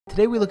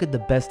Today we look at the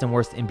best and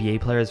worst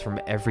NBA players from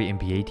every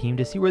NBA team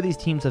to see where these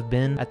teams have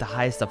been at the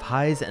highest of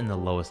highs and the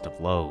lowest of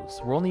lows.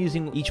 We're only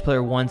using each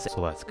player once, so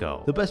let's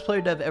go. The best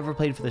player to have ever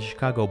played for the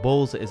Chicago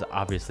Bulls is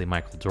obviously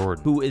Michael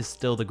Jordan, who is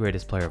still the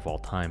greatest player of all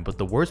time, but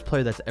the worst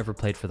player that's ever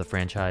played for the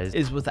franchise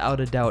is without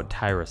a doubt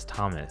Tyrese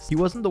Thomas. He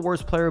wasn't the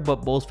worst player,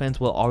 but Bulls fans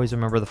will always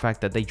remember the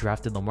fact that they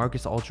drafted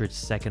LaMarcus Aldridge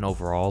second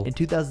overall in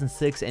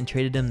 2006 and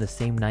traded him the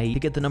same night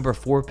to get the number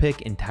 4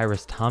 pick in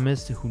Tyrese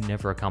Thomas, who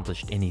never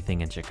accomplished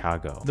anything in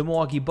Chicago. The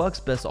Milwaukee Bucks'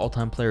 best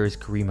all-time player is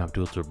Kareem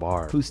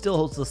Abdul-Jabbar, who still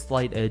holds a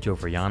slight edge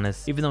over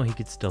Giannis, even though he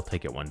could still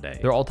take it one day.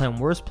 Their all-time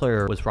worst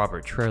player was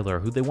Robert Traylor,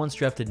 who they once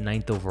drafted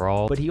 9th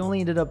overall, but he only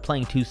ended up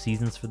playing 2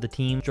 seasons for the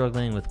team,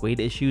 struggling with weight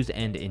issues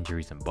and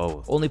injuries in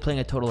both, only playing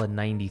a total of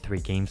 93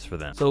 games for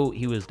them, so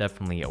he was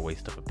definitely a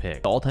waste of a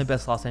pick. The all-time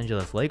best Los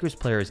Angeles Lakers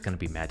player is going to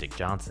be Magic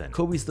Johnson.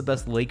 Kobe's the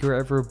best Laker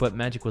ever, but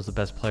Magic was the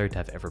best player to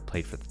have ever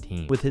played for the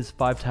team. With his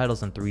 5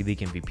 titles and 3 league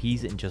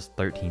MVPs in just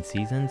 13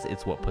 seasons,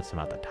 it's what puts him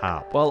at the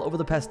top. While over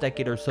the past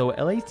decade or so,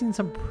 LA's seen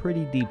some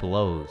pretty deep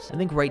lows. I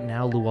think right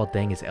now Luol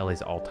Deng is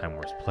LA's all-time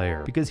worst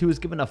player because he was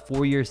given a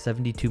 4-year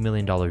 $72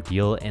 million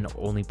deal and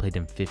only played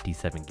in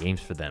 57 games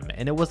for them,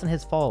 and it wasn't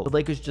his fault. The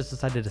Lakers just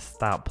decided to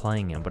stop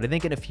playing him, but I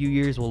think in a few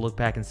years we'll look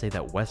back and say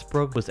that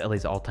Westbrook was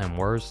LA's all-time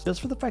worst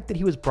just for the fact that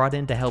he was brought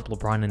in to help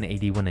LeBron and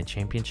AD win a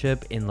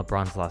championship in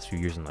LeBron's last few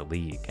years in the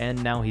league,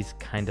 and now he's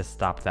kind of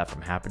stopped that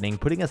from happening,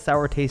 putting a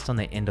sour taste on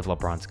the end of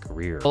LeBron's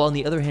career. While on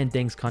the other hand,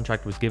 Deng's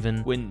contract was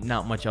given when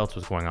not much else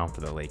was going on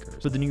for the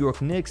Lakers. For the New York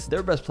Knicks,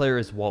 their best player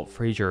is Walt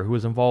Frazier, who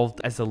was involved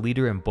as a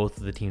leader in both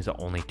of the team's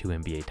only 2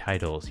 NBA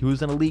titles. He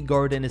was an elite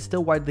guard and is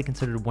still widely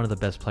considered one of the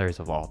best players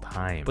of all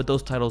time, but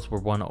those titles were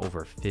won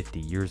over 50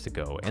 years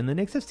ago, and the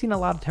Knicks have seen a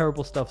lot of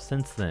terrible stuff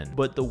since then.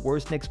 But the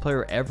worst Knicks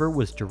player ever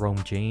was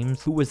Jerome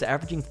James, who was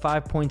averaging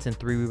 5 points and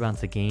 3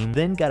 rebounds a game,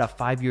 then got a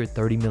 5-year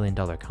 $30 million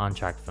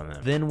contract from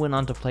them, then went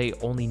on to play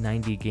only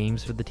 90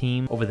 games for the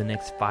team over the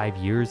next 5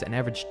 years and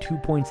averaged 2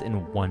 points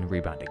and 1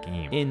 rebound a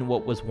game, in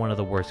what was one of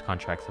the worst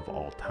contracts of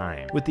all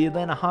time. With the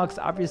Atlanta Hawks,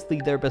 obviously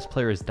their best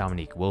player is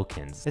Dominique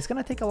Wilkins. It's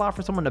gonna take a lot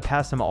for someone to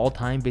pass him all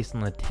time based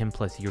on the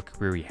 10+ year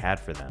career he had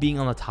for them, being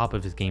on the top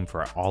of his game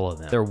for all of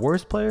them. Their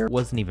worst player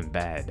wasn't even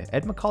bad.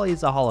 Ed McCauley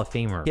is a Hall of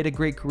Famer. He had a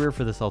great career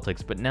for the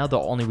Celtics, but now the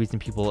only reason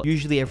people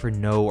usually ever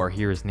know or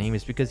hear his name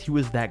is because he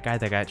was that guy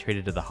that got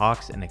traded to the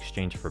Hawks in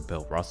exchange for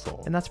Bill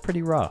Russell, and that's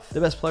pretty rough.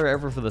 The best player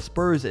ever for the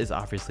Spurs is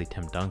obviously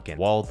Tim Duncan,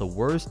 while the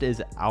worst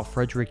is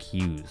Alfredrick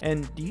Hughes.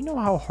 And do you know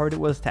how hard it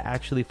was to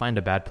actually find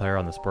a bad player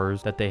on the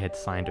Spurs that they had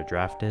signed or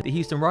drafted? The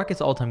Houston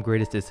Rockets' all-time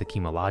greatest is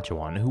Hakeem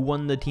Olajuwon, who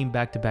won the team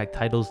back-to-back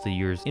titles the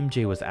years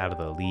MJ was out of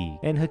the league.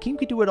 And Hakeem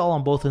could do it all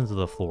on both ends of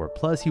the floor,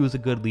 plus he was a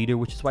good leader,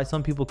 which is why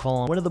some people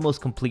call him one of the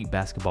most complete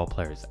basketball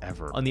players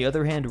ever. On the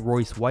other hand,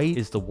 Royce White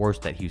is the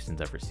worst that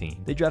Houston's ever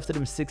seen. They drafted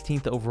him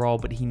 16th overall,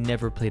 but he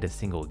never played a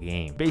single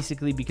game,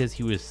 basically because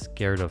he was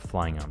scared of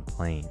flying on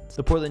planes.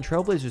 The Portland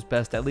Trailblazers'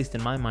 best, at least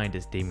in my mind,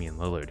 is Damian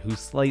Lillard, who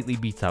slightly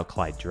beats out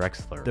Clyde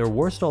Drexler. Their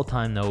worst all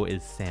time though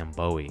is Sam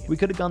Bowie. We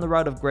could have gone the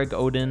route of Greg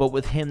Oden, but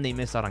with him they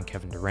missed out on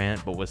Kevin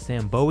Durant, but with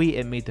Sam Bowie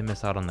it made them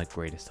miss out on the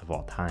greatest of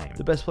all time.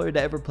 The best player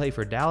to ever play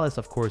for Dallas,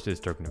 of course, is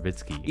Dirk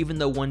Nowitzki, even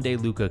though one day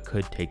Luka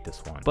could take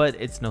this one, but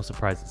it's no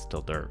surprise it's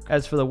still Dirk.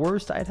 As for the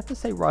worst, I'd have to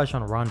say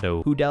Rajon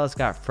Rondo, who Dallas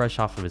got fresh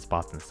off of his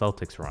Boston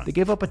Celtics run. They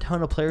gave up a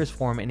ton of players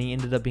for him and he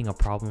ended up being a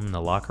problem in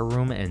the locker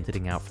room and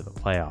sitting out for the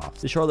playoffs.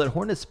 The Charlotte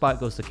Hornets spot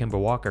goes to Kemba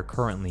Walker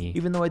currently,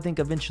 even though I think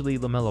eventually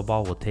LaMelo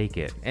Ball will take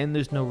it, and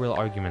there's no real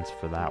arguments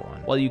for that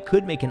one. While you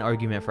could make an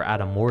argument for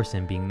Adam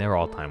Morrison being their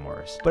all-time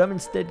worst, but I'm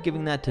instead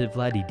giving that to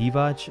Vlade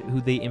Divac,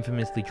 who they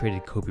infamously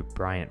traded Kobe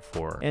Bryant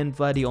for, and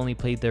Vlade only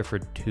played there for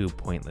 2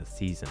 pointless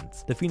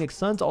seasons. The Phoenix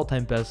Suns'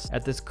 all-time best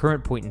at this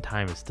current point in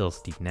time is still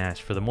Steve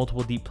Nash for the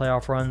multiple deep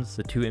playoff runs,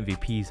 the 2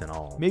 MVPs and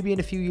all. Maybe in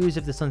a few years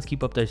if the Suns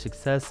keep up their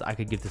success, I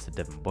could give this to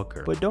Devin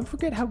Booker. But don't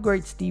forget how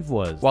great Steve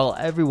was, while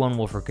everyone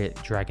will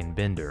forget Dragon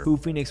Bender, who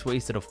Phoenix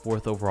wasted a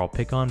 4th overall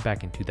pick on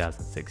back in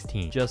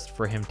 2016, just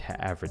for him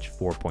to average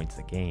 4 points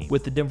a game.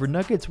 With the Denver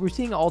Nuggets, we're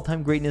seeing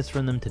all-time greatness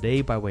from them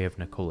today by way of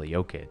Nikola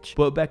Jokic,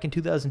 but back in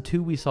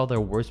 2002 we saw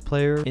their worst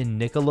player in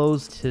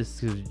Nicolas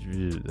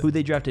who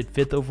they drafted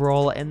 5th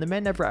overall, and the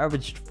man never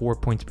averaged 4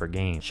 points per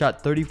game,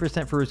 shot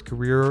 30% for his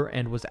career,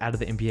 and was out of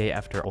the NBA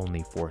after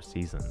only 4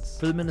 seasons.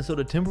 For the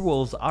Minnesota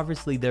Timberwolves,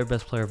 obviously their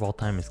best player of all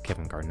time is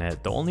Kevin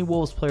Garnett, the only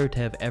Wolves player to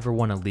have ever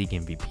won a league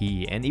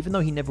MVP, and even though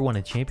he never won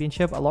a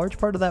championship, a large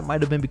part of that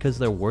might have been because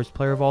their worst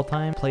player of all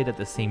time played at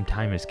the same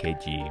time as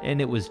KG,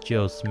 and it was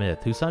Joe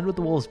Smith, who signed with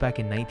the Wolves back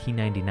in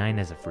 1999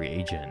 as a free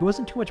agent. He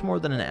wasn't too much more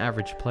than an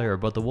average player,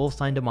 but the Wolves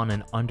signed him on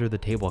an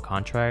under-the-table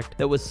contract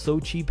that was so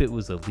cheap it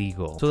was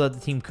illegal, so that the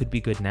team could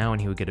be good now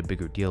and he would get a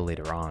bigger deal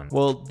later on.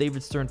 Well,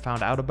 David Stern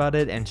found out about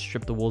it and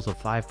stripped the Wolves of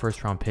 5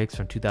 first-round picks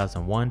from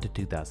 2001 to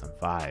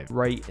 2005,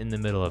 right in the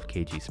middle of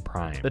KG's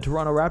prime. The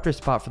Toronto Raptors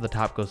spot for the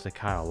top goes to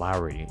Kyle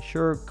Lowry.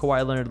 Sure,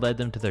 Kawhi Leonard led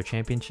them to their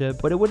championship,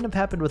 but it wouldn't have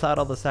happened without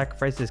all the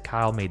sacrifices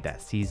Kyle made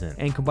that season,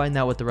 and combine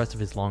that with the rest of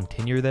his long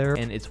tenure there,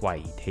 and it's why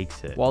he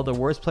takes it. While the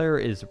worst player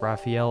is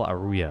Rafael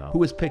Araujo, who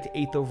was picked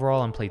 8th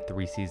overall and played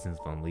 3 seasons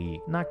in the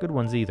league. Not good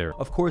ones either. later.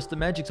 Of course, the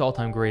Magic's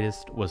all-time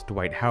greatest was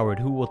Dwight Howard,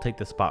 who will take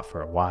the spot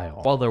for a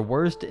while, while their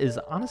worst is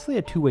honestly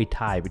a two-way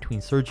tie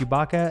between Serge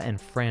Ibaka and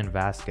Fran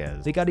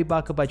Vasquez. They got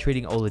Ibaka by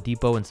trading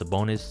Oladipo and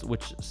Sabonis,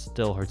 which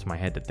still hurts my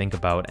head to think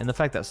about, and the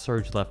fact that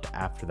Serge left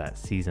after that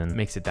season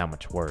makes it that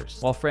much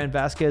worse. While Fran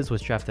Vasquez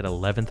was drafted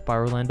 11th by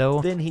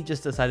Orlando, then he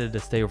just decided to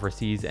stay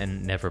overseas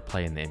and never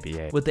play in the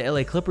NBA. With the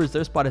LA Clippers,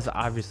 their spot is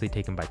obviously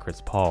taken by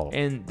Chris Paul,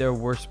 and their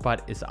worst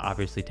spot is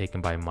obviously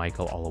taken by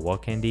Michael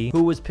Olowokandi,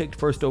 who was picked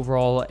first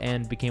overall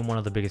and became one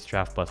of the biggest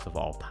draft busts of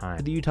all time.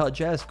 For the Utah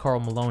Jazz, Karl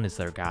Malone is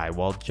their guy,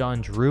 while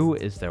John Drew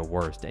is their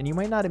worst, and you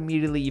might not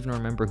immediately even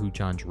remember who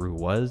John Drew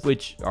was,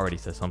 which already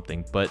says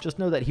something, but just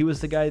know that he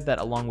was the guy that,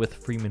 along with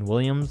Freeman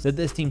Williams, that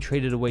this team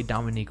traded away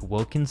Dominique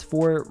Wilkins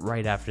for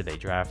right after they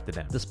drafted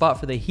him. The spot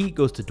for the Heat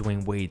goes to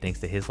Dwayne Wade thanks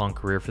to his long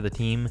career for the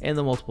team and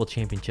the multiple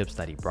championships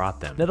that he brought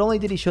them. Not only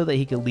did he show that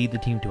he could lead the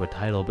team to a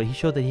title, but he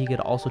showed that he could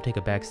also take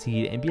a back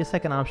seat and be a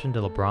second option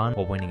to LeBron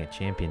while winning a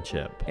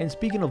championship. And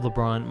speaking of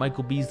LeBron,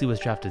 Michael Beasley was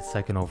drafted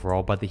second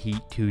overall by the Heat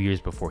 2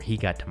 years before he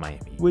got to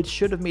Miami, which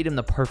should have made him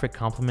the perfect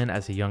complement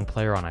as a young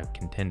player on a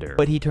contender,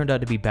 but he turned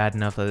out to be bad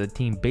enough that the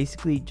team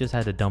basically just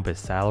had to dump his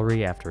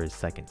salary after his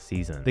second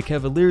season. The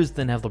Cavaliers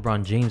then have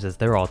LeBron James as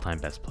their all-time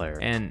best player,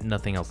 and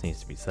nothing else needs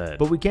to be said.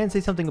 But we can say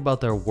something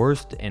about their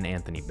worst in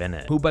Anthony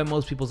Bennett, who by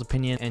most people's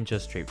opinion and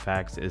just straight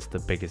facts is the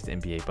biggest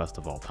NBA bust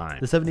of all time.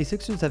 The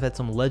 76ers have had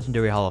some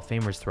legendary Hall of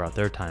Famers throughout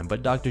their time,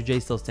 but Dr. J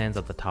still stands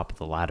at the top of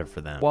the ladder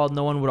for them, while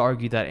no one would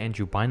argue that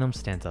Andrew Bynum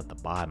stands at the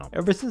bottom.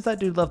 Ever since that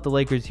dude left the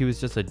Lakers, he was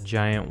just a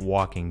giant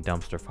walking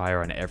dumpster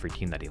fire on every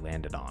team that he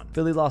landed on.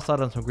 Philly lost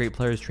out on some great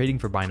players trading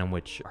for Bynum,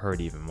 which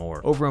hurt even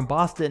more. Over in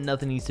Boston,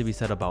 nothing needs to be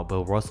said about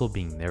Bill Russell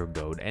being their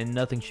GOAT, and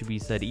nothing should be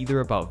said either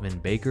about Vin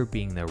Baker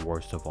being their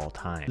worst of all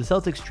time. The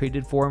Celtics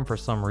traded for him for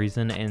some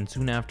reason, and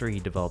soon after he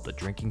developed a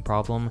drinking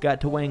problem,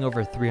 got to weighing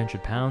over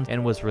 300 pounds,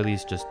 and was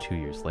released just 2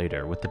 years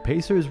later. With the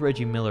Pacers,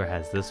 Reggie Miller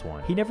has this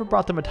one. He never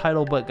brought them a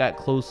title, but got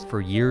close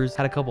for years,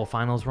 had a couple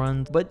finals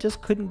runs, but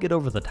just couldn't get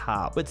over the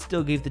top, but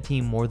still gave the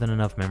team more than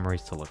enough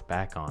memories to look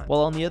back on.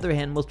 While on the other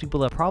hand, most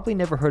people have probably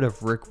never heard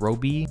of Rick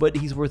Roby, but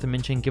he's worth a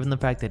mention given the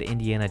fact that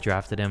Indiana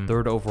drafted him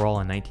 3rd overall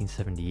in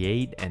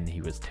 1978, and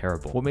he was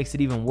terrible. What makes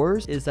it even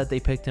worse is that they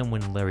picked him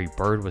when Larry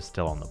Bird was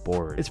still on the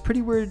board. It's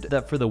pretty weird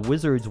that for the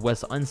Wizards,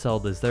 Wes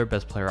Unseld is their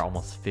best player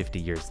almost 50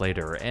 years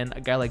later, and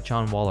a guy like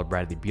John Wall or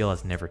Bradley Beal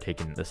has never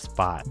taken the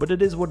spot. But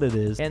it is what it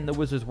is, and the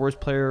Wizards' worst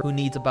player, who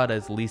needs about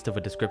as least of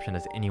a description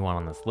as anyone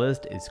on this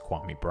list, is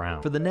Kwame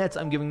Brown. For the Nets,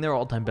 I'm giving their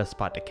all-time best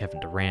spot to Kevin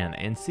Durant,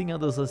 and seeing how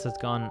this list has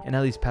gone and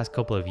how these past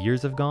couple of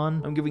years have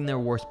gone, I'm giving their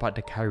worst spot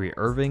to Kyrie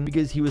Irving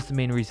because he was the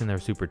main reason their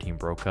super team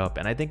broke up,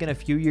 and I think in a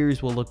few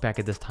years we'll look back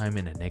at this time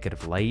in a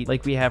negative light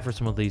like we have for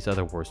some of these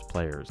other worst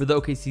players. For the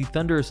OKC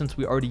Thunder, since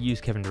we already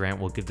used Kevin Durant,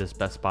 we'll give this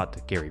best spot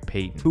to Gary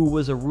Payton, who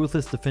was a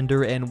ruthless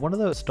defender and one of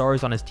the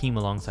stars on his team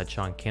alongside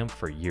Shawn Kemp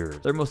for years.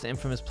 Their most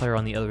infamous player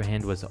on the other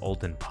hand was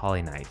Olden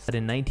Polynice. But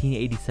in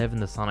 1987,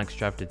 the Sonics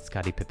drafted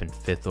Scottie Pippen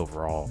 5th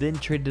overall, then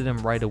traded him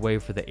right away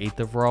for the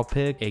 8th overall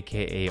pick,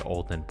 aka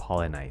Olden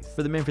Polynice.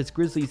 For the Memphis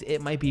Grizzlies,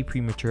 it might be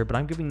premature, but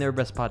I'm giving their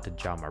best spot to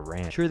Ja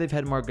Morant. Sure, they've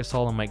had Marc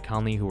Gasol and Mike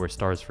Conley who were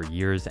stars for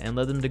years and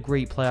led them to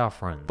great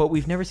playoff runs, but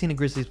we've never seen a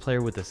Grizzlies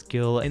player with the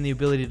skill and the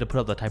ability to put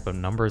up the type of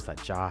numbers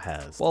that Ja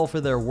has. While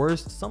for their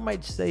worst, some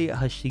might say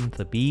Hashim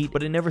Thabit,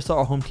 but I never saw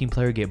a home team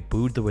player get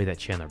booed the way that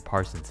Chandler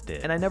Parsons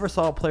did, and I never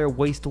saw a player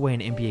waste away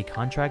an NBA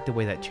contract the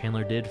way that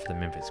Chandler did for the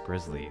Memphis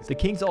Grizzlies. The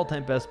Kings'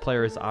 all-time best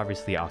player is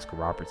obviously Oscar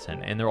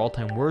Robertson, and their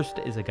all-time worst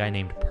is a guy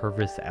named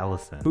Purvis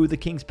Ellison, who the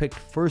Kings picked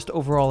 1st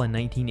overall in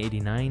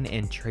 1989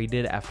 and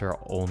traded after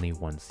only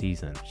 1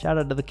 season. Shout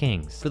out to the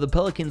Kings. For the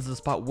Pelicans, the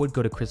spot would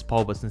go to Chris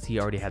Paul, but since he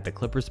already had the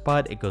Clippers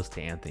spot, it goes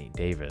to Anthony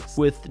Davis,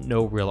 with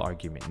no real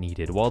argument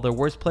needed, while their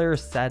worst player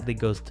sadly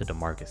goes to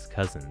DeMarcus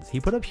Cousins. He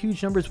put up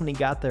huge numbers when he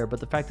got there, but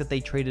the fact that they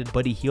traded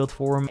Buddy Hield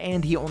for him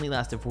and he only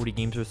lasted 40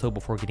 games or so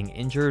before getting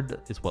injured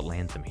is what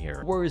lands him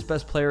here. Warriors'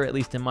 best player, at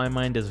least in my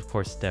mind, is of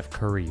course Steph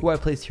Curry, who I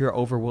placed here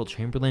over Wilt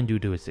Chamberlain due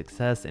to his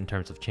success in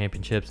terms of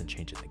championships and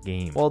changing the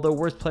game, while the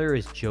worst player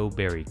is Joe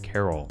Barry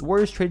Carroll. The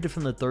Warriors traded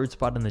from the 3rd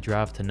spot in the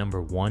draft to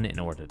number 1 in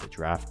order to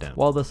draft him,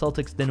 while the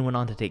Celtics then went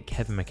on to take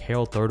Kevin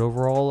McHale 3rd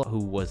overall, who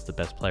was the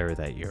best player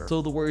that year.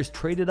 So the Warriors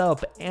traded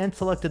up and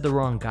selected the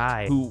wrong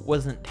guy, who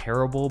wasn't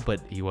terrible,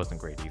 but he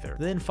wasn't great either.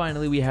 Then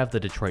finally we have the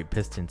Detroit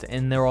Pistons,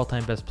 and their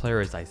all-time best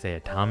player is Isaiah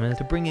Thomas,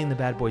 to bring in the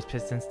Bad Boys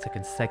Pistons to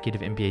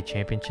consecutive NBA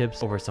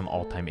championships over some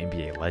all-time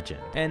NBA legend.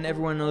 And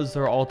everyone knows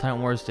their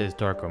all-time worst is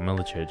Darko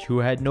Milicic, who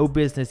had no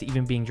business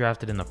even being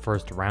drafted in the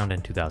 1st round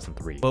in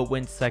 2003, but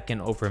went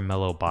 2nd over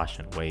Melo, Bosh,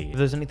 and Wade. If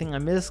there's anything I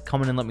missed,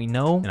 comment and let me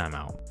know, and I'm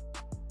out.